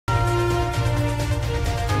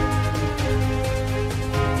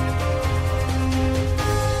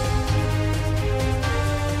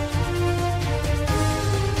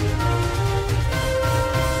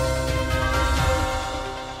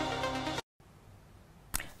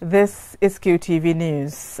This is Qtv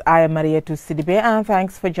News. I am Mariatu Sidibe and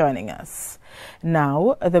thanks for joining us.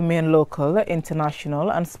 Now, the main local,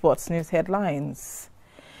 international and sports news headlines.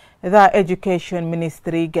 The Education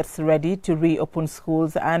Ministry gets ready to reopen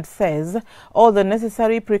schools and says all the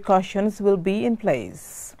necessary precautions will be in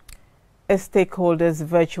place. A stakeholders'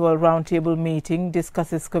 virtual roundtable meeting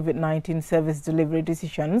discusses COVID-19 service delivery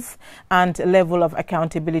decisions and level of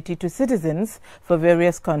accountability to citizens for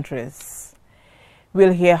various countries.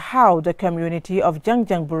 We'll hear how the community of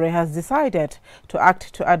Janjanbureh has decided to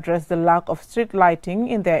act to address the lack of street lighting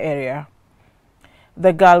in their area.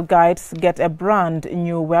 The Girl Guides get a brand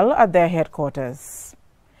new well at their headquarters.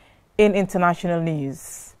 In international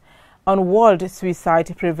news, on World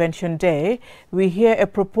Suicide Prevention Day, we hear a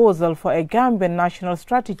proposal for a Gambian national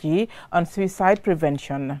strategy on suicide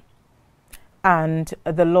prevention. And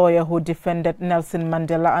the lawyer who defended Nelson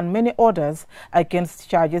Mandela and many others against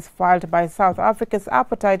charges filed by South Africa's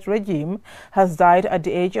apartheid regime has died at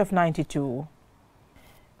the age of 92.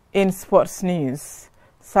 In sports news,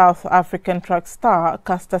 South African track star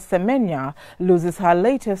Caster Semenya loses her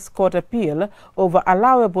latest court appeal over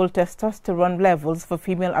allowable testosterone levels for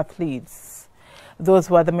female athletes.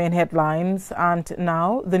 Those were the main headlines, and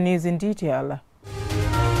now the news in detail.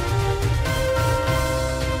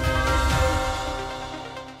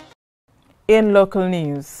 In local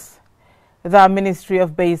news, the Ministry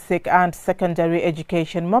of Basic and Secondary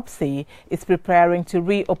Education MOPSI is preparing to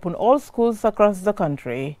reopen all schools across the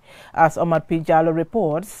country. As Omar P. Jallo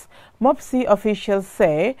reports, MOPSI officials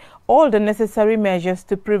say all the necessary measures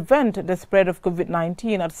to prevent the spread of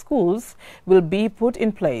COVID-19 at schools will be put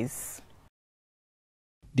in place.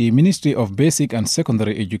 The Ministry of Basic and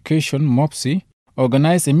Secondary Education MOPSI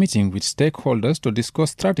organized a meeting with stakeholders to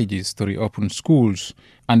discuss strategies to reopen schools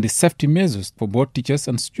and the safety measures for both teachers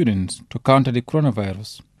and students to counter the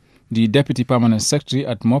coronavirus. The Deputy Permanent Secretary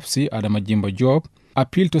at MOPSI, Adama Jimba Job,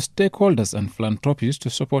 appealed to stakeholders and philanthropists to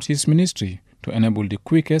support his ministry to enable the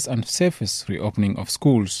quickest and safest reopening of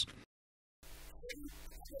schools.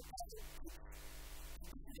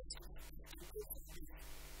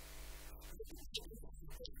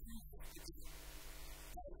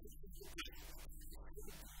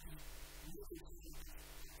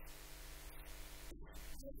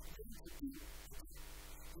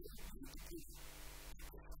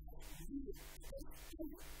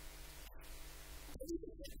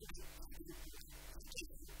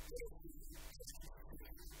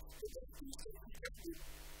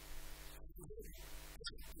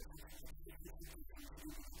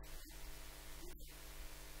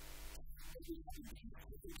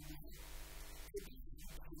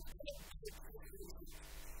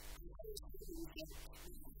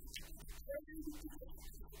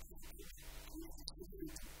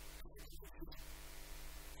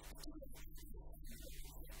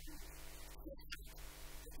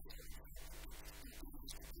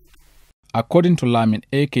 According to Lamin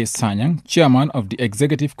A.K. Sanyang, chairman of the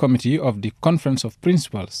executive committee of the Conference of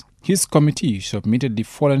Principals, his committee submitted the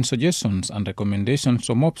following suggestions and recommendations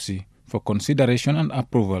to MOPSI for consideration and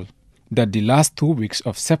approval: that the last 2 weeks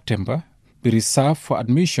of September be reserved for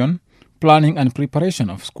admission, planning and preparation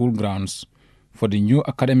of school grounds for the new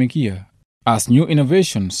academic year, as new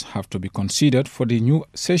innovations have to be considered for the new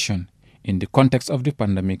session in the context of the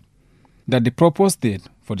pandemic. That the proposed date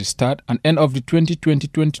for the start and end of the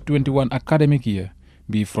 2020-2021 academic year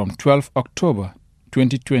be from 12 October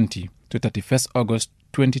 2020 to 31st August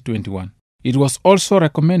 2021. It was also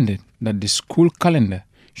recommended that the school calendar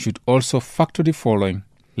should also factor the following: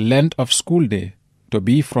 length of school day to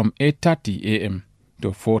be from 8:30 a.m.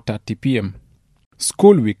 to 4:30 p.m.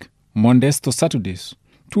 School week, Mondays to Saturdays,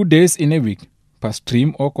 2 days in a week per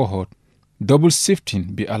stream or cohort. Double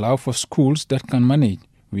shifting be allowed for schools that can manage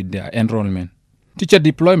with their enrollment. Teacher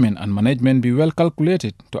deployment and management be well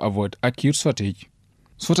calculated to avoid acute shortage.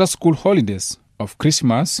 Shorter school holidays of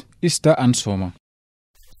Christmas, Easter and summer.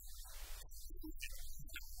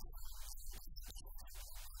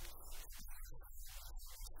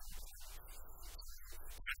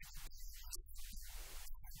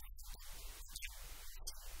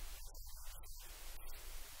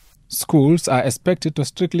 Schools are expected to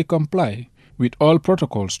strictly comply with all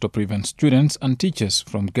protocols to prevent students and teachers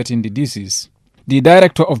from getting the disease. The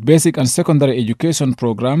Director of Basic and Secondary Education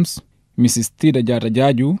Programs, Mrs. Tida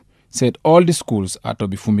Jaju, said all the schools are to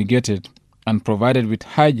be fumigated and provided with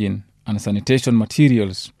hygiene and sanitation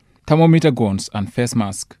materials, thermometer guns and face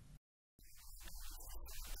masks.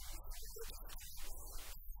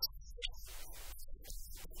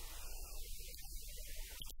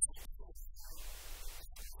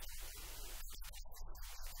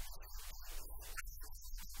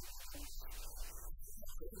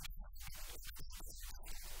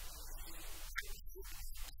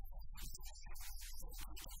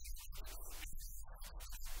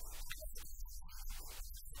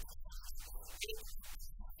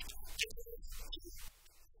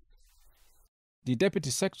 The Deputy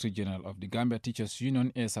Secretary General of the Gambia Teachers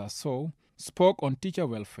Union, Esa Sow, spoke on teacher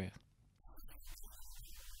welfare.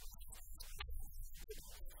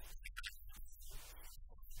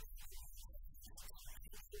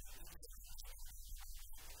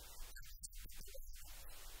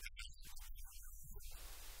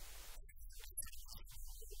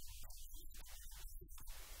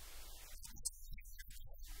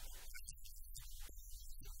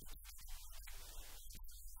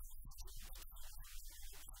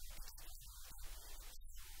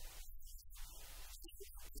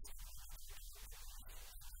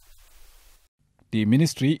 The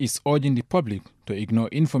ministry is urging the public to ignore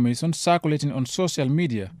information circulating on social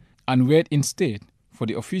media and wait instead for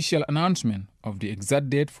the official announcement of the exact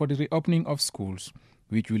date for the reopening of schools,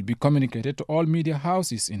 which will be communicated to all media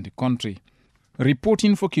houses in the country.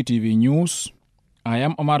 Reporting for Qtv News, I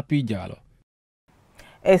am Omar P. Jallo.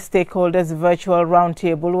 A stakeholders virtual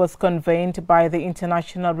roundtable was convened by the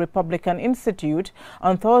International Republican Institute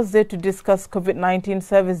on Thursday to discuss COVID-19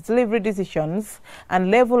 service delivery decisions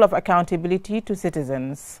and level of accountability to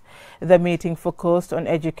citizens. The meeting focused on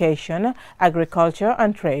education, agriculture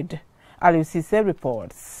and trade. Aliu Sise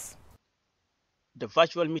reports. The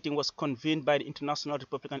virtual meeting was convened by the International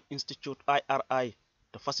Republican Institute IRI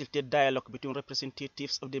to facilitate dialogue between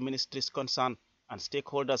representatives of the ministries concerned and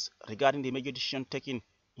stakeholders regarding the major decision taken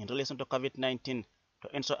in relation to COVID-19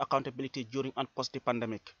 to ensure accountability during and post the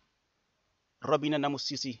pandemic. Robina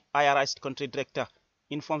Namusisi, IRI's country director,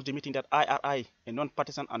 informs the meeting that IRI, a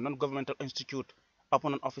non-partisan and non-governmental institute,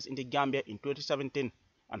 opened an office in the Gambia in 2017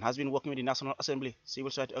 and has been working with the National Assembly, civil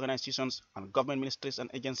society organizations, and government ministries and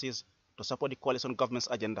agencies to support the coalition government's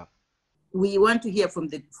agenda. We want to hear from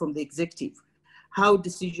the executive how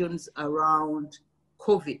decisions around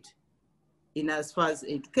COVID in as far as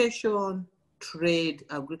education, trade,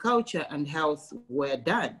 agriculture, and health were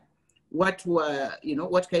done. What were,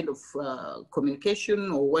 what kind of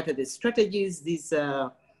communication or what are the strategies these,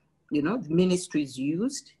 the ministries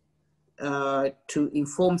used to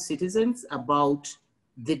inform citizens about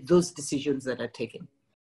those decisions that are taken.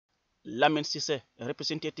 Lamin Sise, a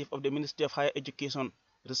representative of the Ministry of Higher Education,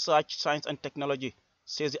 Research, Science and Technology,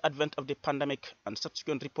 says the advent of the pandemic and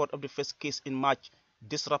subsequent report of the first case in March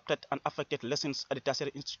disrupted and affected lessons at the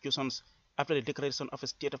tertiary institutions after the declaration of a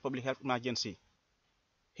state of public health emergency.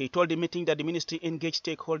 He told the meeting that the ministry engaged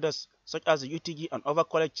stakeholders such as the UTG and other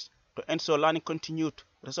colleges to ensure learning continued,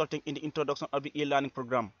 resulting in the introduction of the e-learning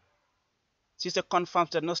program. Sise confirms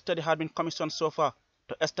that no study had been commissioned so far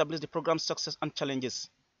to establish the program's success and challenges.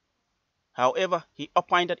 However, he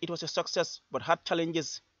opined that it was a success but had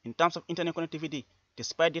challenges in terms of internet connectivity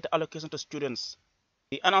despite data allocation to students.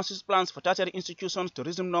 He announces plans for tertiary institutions to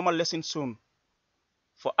resume normal lessons soon.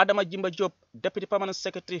 For Adama Jimba Job, Deputy Permanent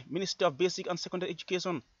Secretary, Minister of Basic and Secondary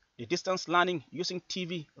Education, the distance learning using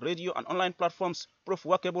TV, radio and online platforms proved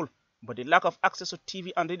workable, but the lack of access to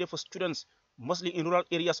TV and radio for students, mostly in rural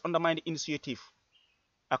areas, undermined the initiative.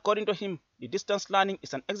 According to him, the distance learning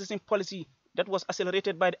is an existing policy that was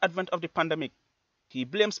accelerated by the advent of the pandemic. He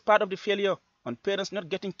blames part of the failure on parents not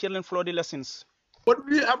getting children for the lessons. But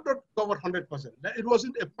we have not covered 100%. It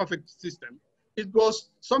wasn't a perfect system. It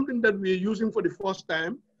was something that we are using for the first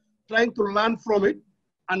time, trying to learn from it,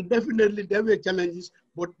 and definitely there were challenges,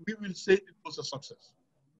 but we will say it was a success.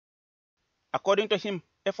 According to him,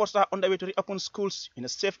 efforts are underway to reopen schools in a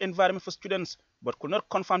safe environment for students, but could not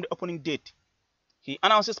confirm the opening date. He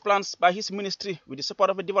announces plans by his ministry with the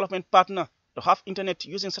support of a development partner to have internet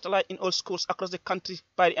using satellite in all schools across the country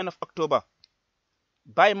by the end of October.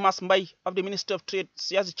 Bai Mas Mbai of the Ministry of Trade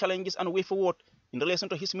sees the challenges and way forward in relation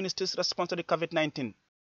to his ministry's response to the COVID-19.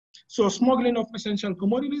 So smuggling of essential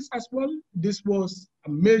commodities as well, this was a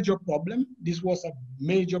major problem. This was a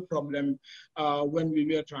major problem when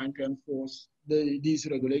we were trying to enforce these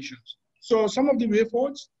regulations. So some of the way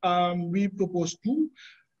forwards, we propose two.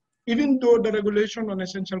 Even though the regulation on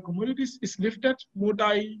essential commodities is lifted,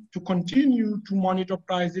 MODAI to continue to monitor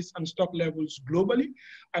prices and stock levels globally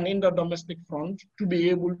and in the domestic front to be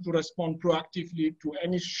able to respond proactively to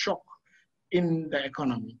any shock in the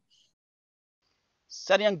economy.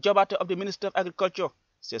 Sadiang Jobate of the Ministry of Agriculture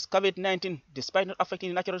says COVID-19, despite not affecting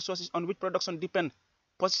the natural resources on which production depends,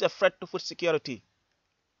 poses a threat to food security.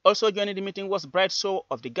 Also joining the meeting was Bright Sow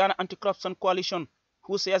of the Ghana Anti-Corruption Coalition,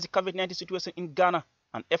 who says the COVID-19 situation in Ghana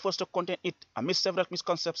and efforts to contain it amidst several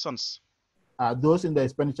misconceptions. Those in the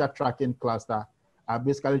expenditure tracking cluster are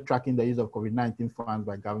basically tracking the use of COVID-19 funds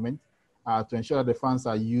by government to ensure that the funds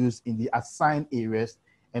are used in the assigned areas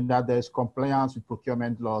and that there is compliance with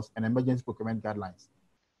procurement laws and emergency procurement guidelines.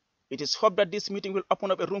 It is hoped that this meeting will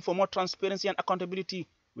open up a room for more transparency and accountability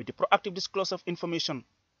with the proactive disclosure of information.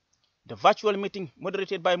 The virtual meeting,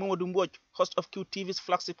 moderated by Momodou Mbodj, host of QTV's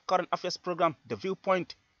flagship current affairs program, The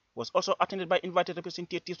Viewpoint, was also attended by invited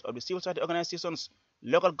representatives of the civil society organizations,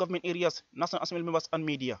 local government areas, National Assembly members, and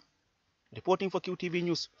media. Reporting for QTV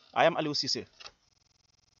News, I am Aliou Cissé.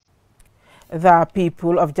 The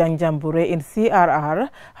people of Janjanbureh in CRR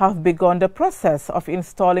have begun the process of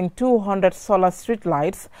installing 200 solar street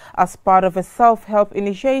lights as part of a self-help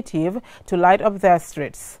initiative to light up their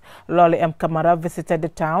streets. Lolly M. Kamara visited the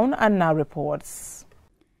town and now reports.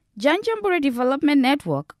 Janjanbureh Development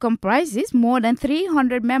Network comprises more than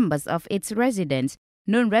 300 members of its residents,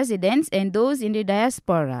 non-residents and those in the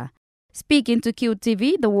diaspora. Speaking to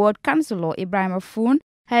QTV, the ward councillor Ibrahim Afun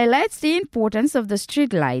highlights the importance of the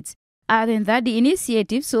street lights, adding that the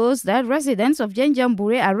initiative shows that residents of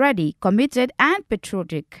Janjanbureh are ready, committed and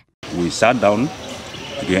patriotic. We sat down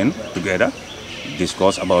again together,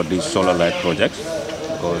 discuss about this solar light project,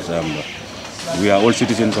 because we are all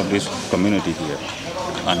citizens of this community here,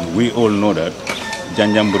 and we all know that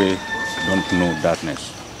Janjanbureh don't know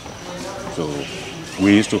darkness. So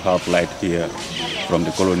we used to have light here from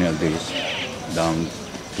the colonial days down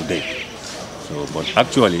to date. So, but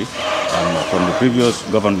actually, from the previous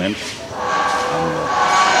government,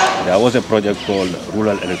 there was a project called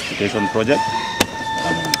Rural Electrification Project.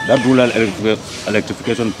 That Rural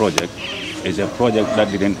Electrification Project is a project that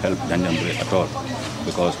didn't help Janjanbureh at all,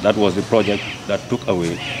 because that was the project that took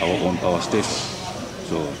away our own power station.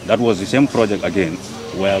 So that was the same project again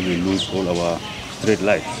where we lose all our street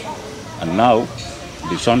lights. And now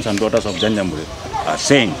the sons and daughters of Janjanbureh are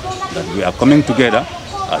saying that we are coming together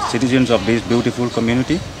as citizens of this beautiful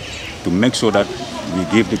community to make sure that we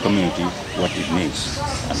give the community what it needs.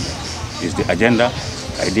 And it's the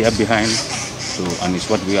idea behind, and it's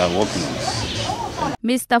what we are working on.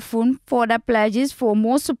 Mr. Fun further pledges for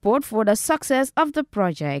more support for the success of the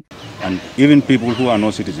project. And even people who are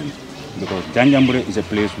not citizens, because Janjanbureh is a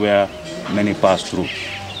place where many pass through.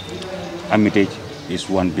 Hermitage is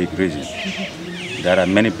one big reason. There are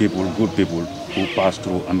many people, good people, who pass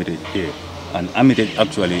through Hermitage here. And Hermitage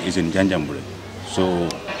actually is in Janjanbureh. So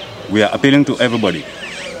we are appealing to everybody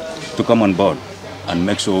to come on board and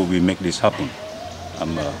make sure we make this happen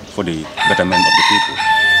for the betterment of the people.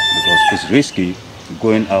 Because it's risky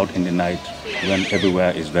going out in the night when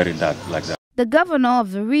everywhere is very dark like that. The governor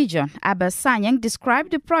of the region, Abbas Sanyang,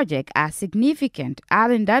 described the project as significant,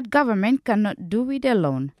 adding that government cannot do it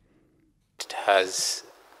alone. It has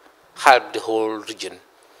helped the whole region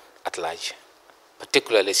at large,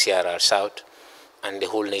 particularly CRR South and the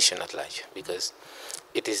whole nation at large, because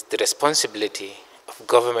it is the responsibility of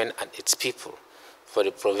government and its people for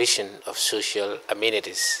the provision of social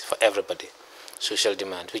amenities for everybody, social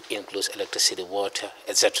demand, which includes electricity, water,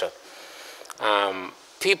 etc.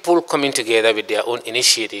 People coming together with their own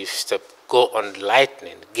initiatives to go on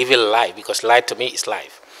lightning, giving life, because light to me is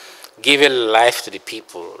life. Giving life to the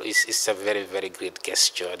people is a very, very great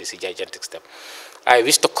gesture. This is a gigantic step. I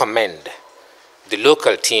wish to commend the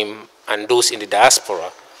local team and those in the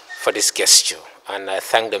diaspora for this gesture, and I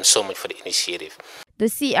thank them so much for the initiative. The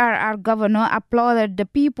CRR governor applauded the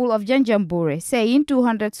people of Janjanbureh, saying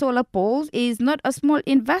 200 solar poles is not a small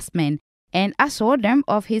investment, and assured them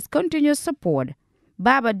of his continuous support.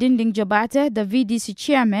 Baba Dinding Jobate, the VDC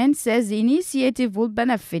chairman, says the initiative will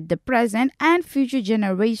benefit the present and future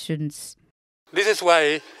generations. This is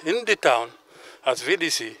why in the town, as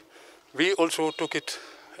VDC, we also took it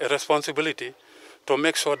a responsibility to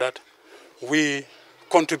make sure that we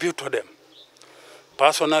contribute to them.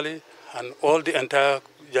 Personally, and all the entire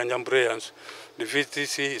Janjanburehans, the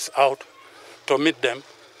VDC is out to meet them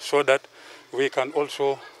so that we can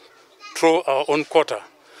also throw our own quota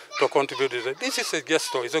to contribute. This is a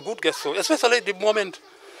gesture, it's a good gesture, especially the moment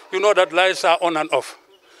you know that lights are on and off.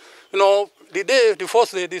 You know, the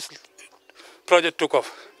first day this project took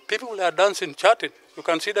off, people are dancing, chatting. You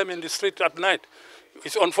can see them in the street at night.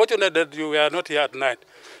 It's unfortunate that you were not here at night.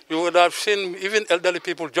 You would have seen even elderly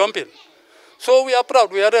people jumping. So we are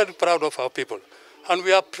proud, we are really proud of our people. And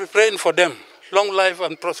we are praying for them, long life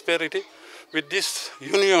and prosperity with this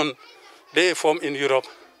union they form in Europe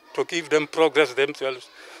to give them progress themselves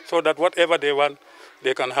so that whatever they want,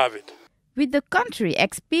 they can have it. With the country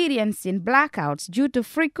experiencing blackouts due to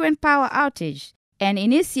frequent power outage, an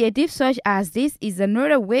initiative such as this is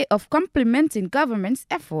another way of complementing government's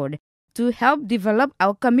effort to help develop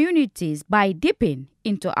our communities by dipping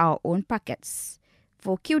into our own pockets.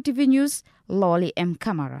 For QTV News, Lolly M.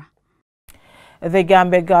 Kamara. The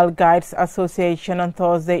Gambia Girl Guides Association on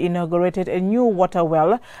Thursday inaugurated a new water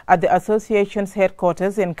well at the association's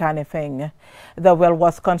headquarters in Kanifing. The well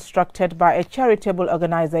was constructed by a charitable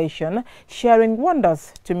organization sharing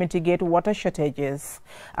wonders to mitigate water shortages.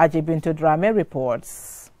 Ajibintu Drame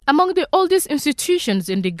reports. Among the oldest institutions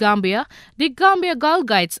in the Gambia Girl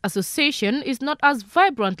Guides Association is not as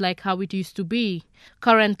vibrant like how it used to be.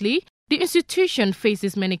 Currently, the institution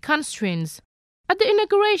faces many constraints. At the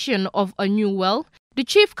inauguration of a new well, the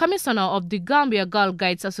Chief Commissioner of the Gambia Girl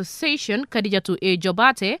Guides Association, Khadijatu A.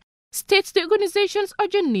 Jobate, states the organization's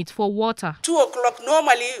urgent need for water. 2 o'clock,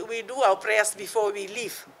 normally we do our prayers before we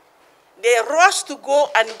leave. They rush to go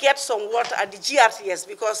and get some water at the GRTS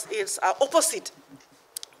because it's opposite.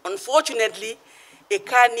 Unfortunately, a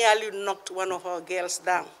car nearly knocked one of our girls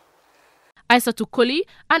down. Aissatou Koli,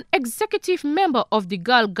 an executive member of the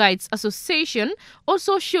Girl Guides Association,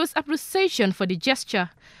 also shows appreciation for the gesture.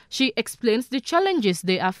 She explains the challenges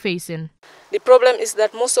they are facing. The problem is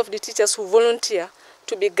that most of the teachers who volunteer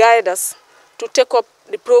to be guiders, to take up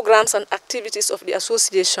the programs and activities of the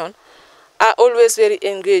association, are always very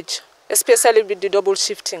engaged, especially with the double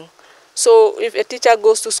shifting. So if a teacher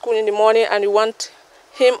goes to school in the morning and we want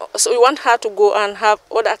her to go and have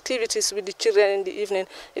other activities with the children in the evening,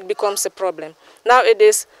 it becomes a problem.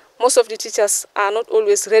 Nowadays, most of the teachers are not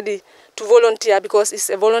always ready to volunteer because it's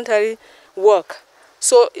a voluntary work.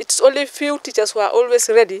 So it's only few teachers who are always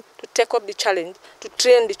ready to take up the challenge to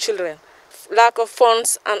train the children. Lack of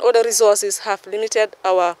funds and other resources have limited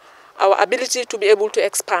our ability to be able to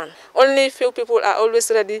expand. Only few people are always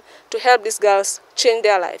ready to help these girls change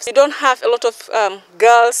their lives. We don't have a lot of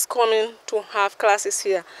girls coming to have classes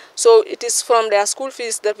here. So it is from their school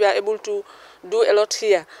fees that we are able to do a lot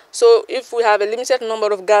here. So if we have a limited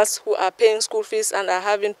number of girls who are paying school fees and are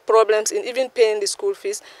having problems in even paying the school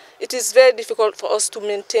fees, it is very difficult for us to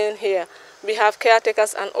maintain here. We have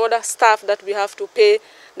caretakers and other staff that we have to pay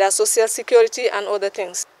their social security and other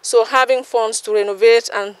things. So having funds to renovate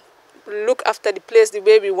and look after the place the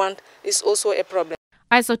way we want is also a problem.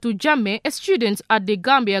 Aissatou Jammeh, a student at the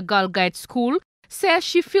Gambia Girl Guides School, says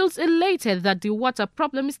she feels elated that the water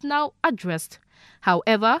problem is now addressed.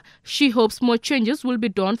 However, she hopes more changes will be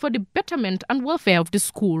done for the betterment and welfare of the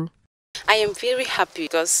school. I am very happy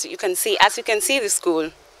because you can see the school,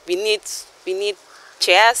 we need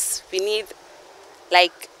chairs,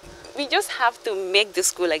 we just have to make the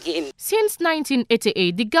school again. Since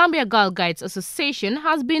 1988, the Gambia Girl Guides Association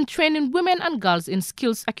has been training women and girls in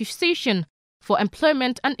skills acquisition for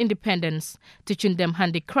employment and independence, teaching them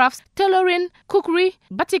handicrafts, tailoring, cookery,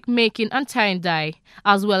 batik making and tie-and-dye,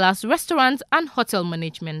 as well as restaurant and hotel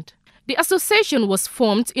management. The association was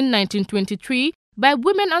formed in 1923 by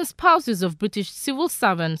women and spouses of British civil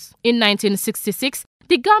servants. In 1966,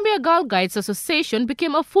 the Gambia Girl Guides Association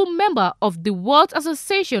became a full member of the World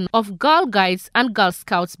Association of Girl Guides and Girl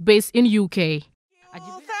Scouts based in UK. Thank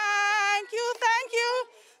you, thank you,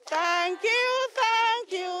 thank you,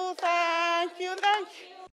 thank you, thank you, thank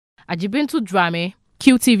you. Ajibintu Drame,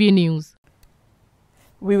 QTV News.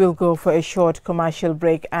 We will go for a short commercial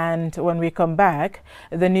break, and when we come back,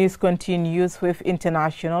 the news continues with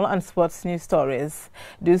international and sports news stories.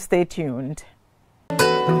 Do stay tuned.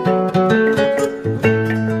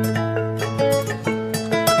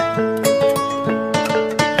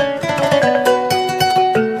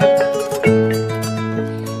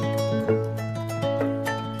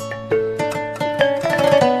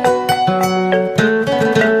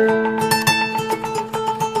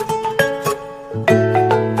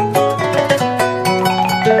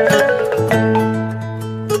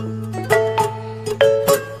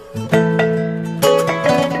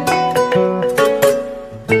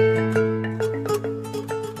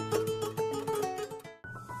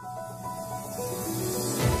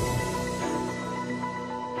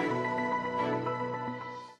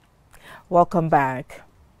 Welcome back.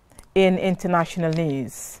 In international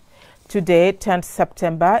news, today, 10th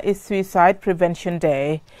September, is Suicide Prevention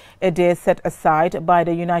Day, a day set aside by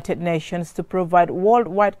the United Nations to provide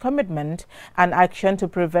worldwide commitment and action to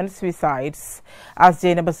prevent suicides. As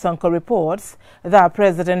Zainab Sonko reports, the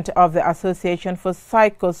president of the Association for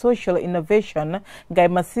Psychosocial Innovation, Guy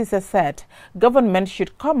Masisa, said government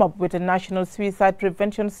should come up with a national suicide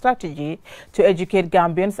prevention strategy to educate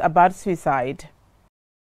Gambians about suicide.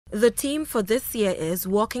 The theme for this year is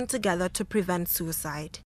Working Together to Prevent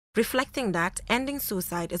Suicide, reflecting that ending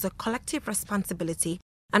suicide is a collective responsibility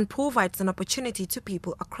and provides an opportunity to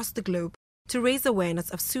people across the globe to raise awareness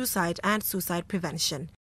of suicide and suicide prevention.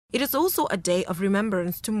 It is also a day of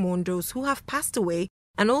remembrance to mourn those who have passed away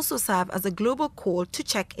and also serve as a global call to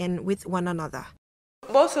check in with one another.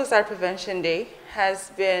 World Suicide Prevention Day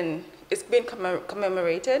it's been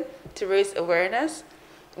commemorated to raise awareness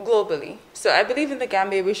globally. So I believe in the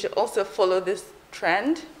Gambia we should also follow this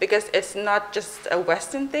trend, because it's not just a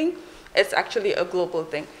Western thing, it's actually a global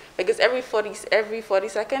thing. Because every 40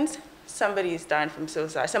 seconds, somebody is dying from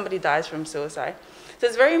suicide, somebody dies from suicide. So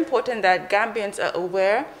it's very important that Gambians are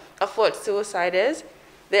aware of what suicide is.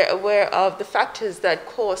 They're aware of the factors that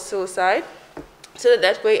cause suicide, so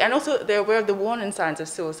that way, and also they're aware of the warning signs of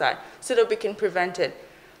suicide, so that we can prevent it.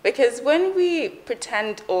 Because when we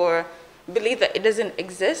pretend or believe that it doesn't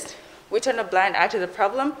exist, we turn a blind eye to the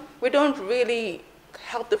problem, we don't really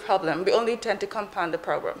help the problem, we only tend to compound the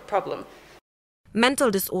problem.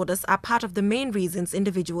 Mental disorders are part of the main reasons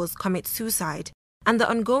individuals commit suicide, and the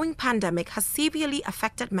ongoing pandemic has severely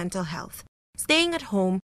affected mental health. Staying at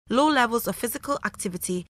home, low levels of physical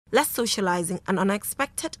activity, less socializing, and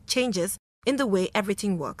unexpected changes in the way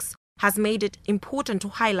everything works has made it important to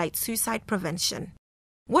highlight suicide prevention.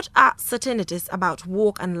 What are certainties about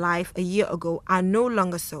work and life a year ago are no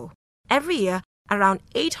longer so. Every year, around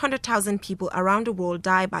 800,000 people around the world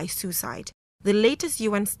die by suicide. The latest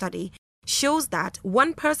UN study shows that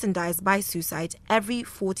one person dies by suicide every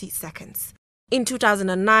 40 seconds. In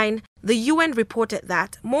 2009, the UN reported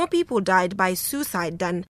that more people died by suicide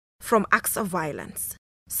than from acts of violence.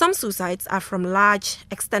 Some suicides are from large,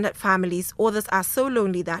 extended families, others are so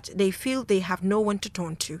lonely that they feel they have no one to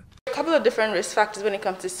turn to. A couple of different risk factors when it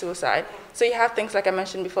comes to suicide. So you have things like I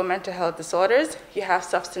mentioned before, mental health disorders, you have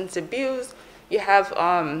substance abuse, you have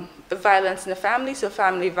violence in the family, so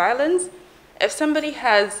family violence. If somebody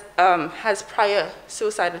has prior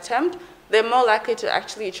suicide attempt, they're more likely to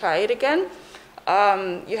actually try it again.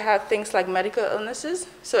 You have things like medical illnesses,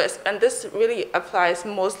 and this really applies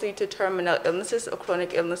mostly to terminal illnesses or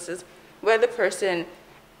chronic illnesses, where the person,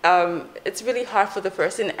 it's really hard for the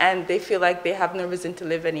person and they feel like they have no reason to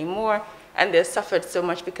live anymore and they've suffered so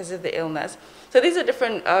much because of the illness. So these are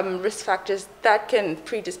different risk factors that can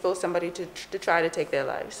predispose somebody to try to take their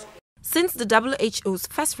lives. Since the WHO's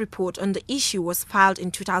first report on the issue was filed in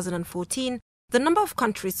 2014, the number of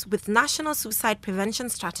countries with national suicide prevention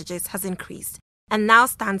strategies has increased and now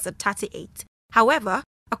stands at 38. However,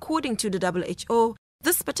 according to the WHO,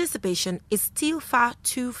 this participation is still far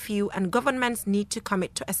too few and governments need to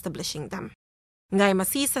commit to establishing them. Ngai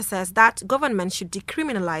Masisa says that governments should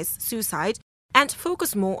decriminalize suicide and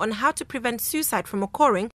focus more on how to prevent suicide from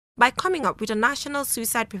occurring by coming up with a national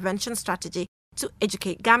suicide prevention strategy to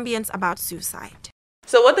educate Gambians about suicide.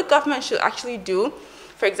 So what the government should actually do,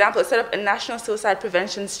 for example, set up a national suicide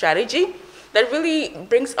prevention strategy that really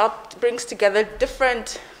brings together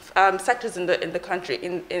different sectors in the country,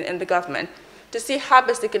 in the government, to see how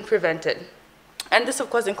best they can prevent it. And this, of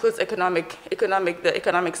course, includes the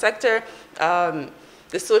economic sector,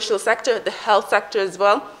 the social sector, the health sector as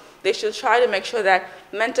well. They should try to make sure that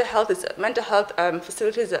mental health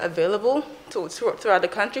facilities are available throughout the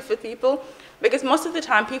country for people, because most of the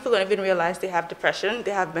time people don't even realize they have depression,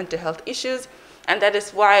 they have mental health issues, and that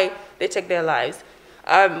is why they take their lives.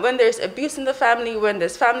 When there's abuse in the family, when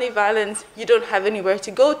there's family violence, you don't have anywhere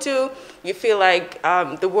to go to, you feel like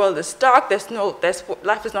the world is dark,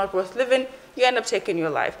 life is not worth living, you end up taking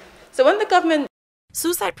your life. So when the government...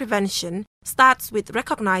 Suicide prevention starts with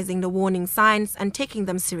recognizing the warning signs and taking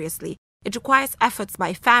them seriously. It requires efforts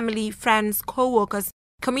by family, friends, co-workers,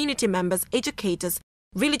 community members, educators,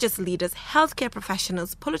 religious leaders, healthcare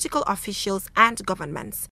professionals, political officials, and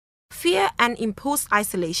governments. Fear and imposed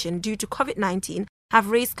isolation due to COVID-19 have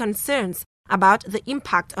raised concerns about the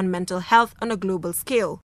impact on mental health on a global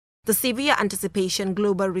scale. The severe anticipation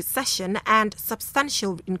global recession and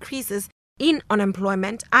substantial increases in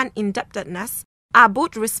unemployment and indebtedness are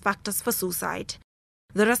both risk factors for suicide.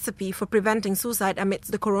 The recipe for preventing suicide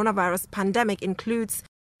amidst the coronavirus pandemic includes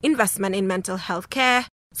investment in mental health care,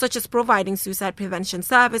 such as providing suicide prevention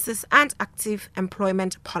services and active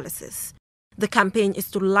employment policies. The campaign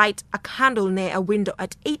is to light a candle near a window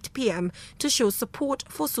at 8 p.m. to show support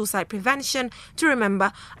for suicide prevention, to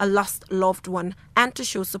remember a lost loved one, and to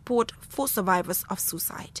show support for survivors of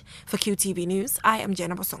suicide. For QTV News, I am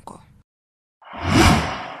Jenna Bosonko.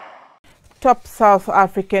 Top South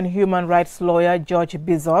African human rights lawyer George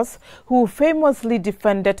Bizos, who famously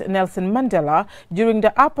defended Nelson Mandela during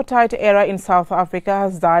the apartheid era in South Africa,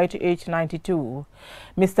 has died at age 92.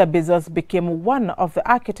 Mr. Bizos became one of the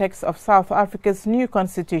architects of South Africa's new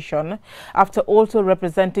constitution after also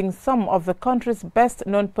representing some of the country's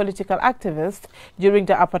best-known political activists during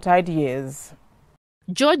the apartheid years.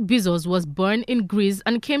 George Bizos was born in Greece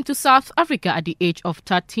and came to South Africa at the age of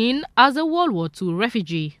 13 as a World War II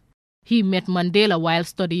refugee. He met Mandela while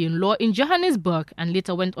studying law in Johannesburg and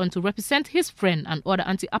later went on to represent his friend and other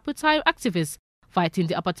anti-apartheid activists fighting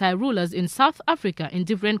the apartheid rulers in South Africa in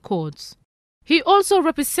different courts. He also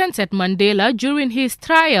represented Mandela during his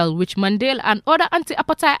trial, which Mandela and other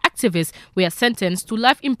anti-apartheid activists were sentenced to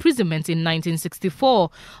life imprisonment in 1964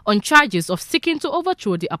 on charges of seeking to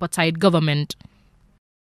overthrow the apartheid government.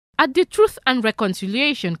 At the Truth and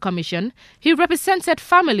Reconciliation Commission, he represented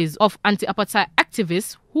families of anti-apartheid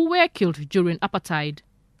activists who were killed during apartheid.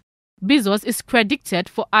 Bezos is credited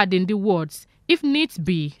for adding the words, "if needs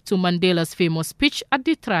be," to Mandela's famous speech at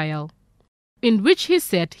the trial, in which he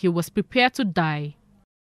said he was prepared to die.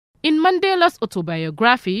 In Mandela's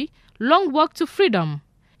autobiography, Long Walk to Freedom,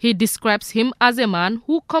 he describes him as a man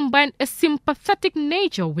who combined a sympathetic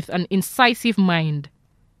nature with an incisive mind.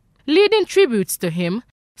 Leading tributes to him,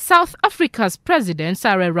 South Africa's President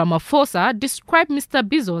Cyril Ramaphosa described Mr.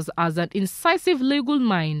 Bezos as an incisive legal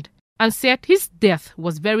mind and said his death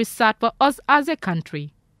was very sad for us as a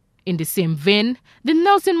country. In the same vein, the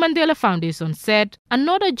Nelson Mandela Foundation said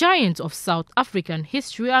another giant of South African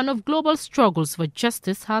history and of global struggles for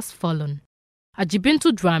justice has fallen.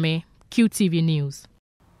 Ajibintu Drame, QTV News.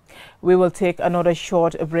 We will take another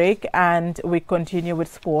short break and we continue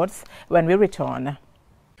with sports when we return.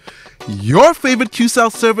 Your favorite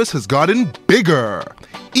QCell service has gotten bigger.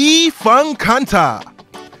 eFunkanta.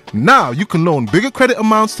 Now you can loan bigger credit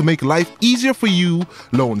amounts to make life easier for you.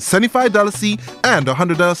 Loan $75 and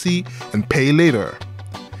 $100 and pay later.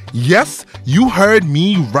 Yes, you heard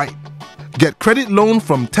me right. Get credit loan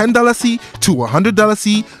from $10 to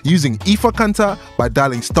 $100 using eFunkanta by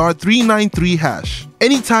dialing *393#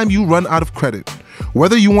 anytime you run out of credit.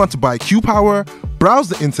 Whether you want to buy Q-Power, browse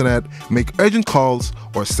the internet, make urgent calls,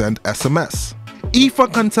 or send SMS.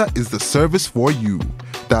 eFunkanta is the service for you.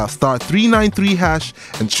 Dial *393#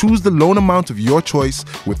 and choose the loan amount of your choice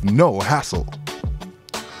with no hassle.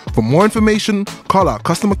 For more information, call our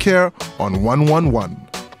customer care on 111.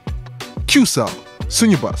 QCell,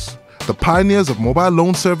 Sunyabus, the pioneers of mobile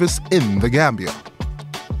loan service in the Gambia.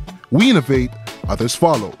 We innovate, others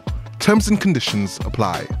follow. Terms and conditions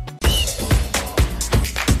apply.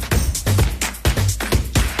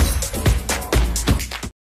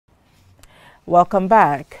 Welcome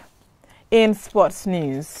back. In sports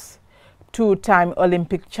news, two-time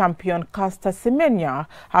Olympic champion Caster Semenya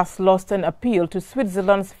has lost an appeal to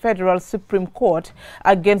Switzerland's Federal Supreme Court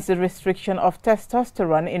against the restriction of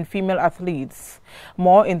testosterone in female athletes.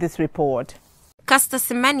 More in this report. Caster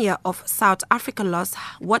Semenya of South Africa lost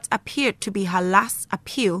what appeared to be her last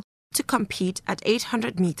appeal to compete at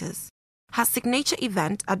 800 meters, her signature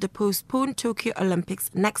event at the postponed Tokyo Olympics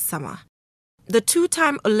next summer. The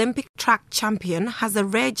two-time Olympic track champion has a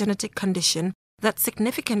rare genetic condition that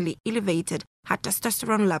significantly elevated her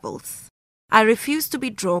testosterone levels. I refuse to be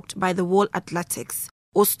drugged by the world athletics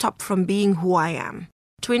or stop from being who I am,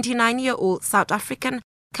 29-year-old South African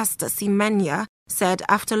Caster Semenya said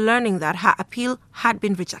after learning that her appeal had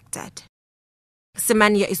been rejected.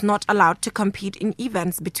 Semenya is not allowed to compete in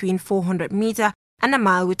events between 400 meters and a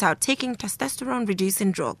mile without taking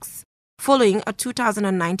testosterone-reducing drugs, following a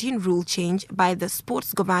 2019 rule change by the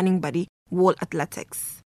sports governing body World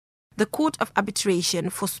Athletics. The Court of Arbitration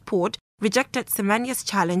for Sport rejected Semenya's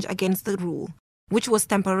challenge against the rule, which was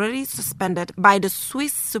temporarily suspended by the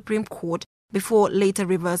Swiss Supreme Court before later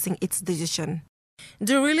reversing its decision.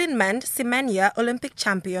 The ruling meant Semenya, Olympic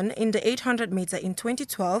champion in the 800 meter in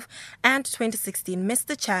 2012 and 2016, missed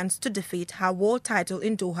the chance to defeat her world title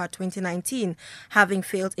in Doha 2019, having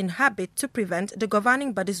failed in her bid to prevent the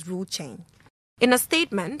governing body's rule change. In a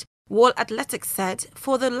statement, World Athletics said,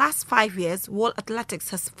 for the last 5 years, World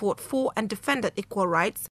Athletics has fought for and defended equal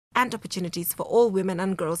rights and opportunities for all women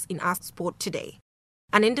and girls in our sport today,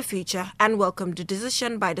 and in the future, and welcomed the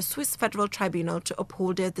decision by the Swiss Federal Tribunal to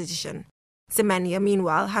uphold their decision. Semenya,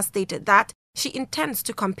 meanwhile, has stated that she intends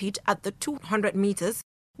to compete at the 200 meters,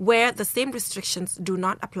 where the same restrictions do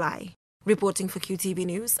not apply. Reporting for QTV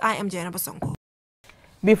News, I am Jana Basongo.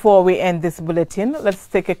 Before we end this bulletin, let's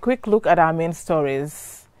take a quick look at our main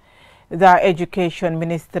stories. The Education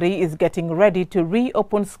Ministry is getting ready to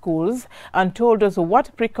reopen schools and told us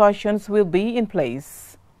what precautions will be in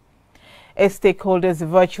place. A stakeholders'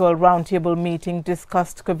 virtual roundtable meeting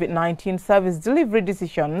discussed COVID-19 service delivery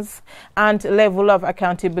decisions and level of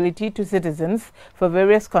accountability to citizens for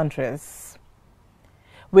various countries.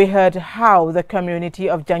 We heard how the community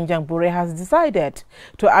of Janjanbureh has decided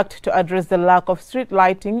to act to address the lack of street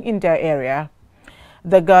lighting in their area.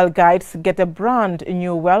 The Girl Guides get a brand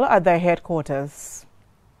new well at their headquarters.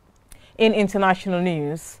 In international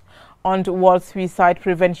news, On World Suicide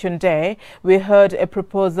Prevention Day, we heard a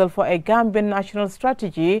proposal for a Gambian national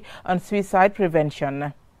strategy on suicide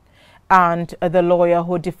prevention. And the lawyer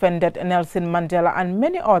who defended Nelson Mandela and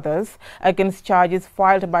many others against charges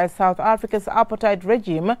filed by South Africa's apartheid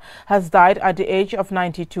regime has died at the age of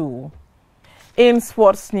 92. In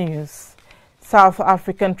sports news, South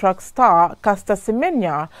African track star Caster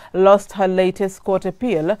Semenya lost her latest court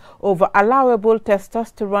appeal over allowable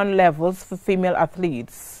testosterone levels for female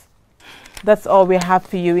athletes. That's all we have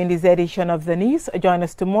for you in this edition of the news. Join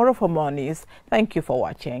us tomorrow for more news. Thank you for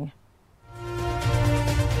watching.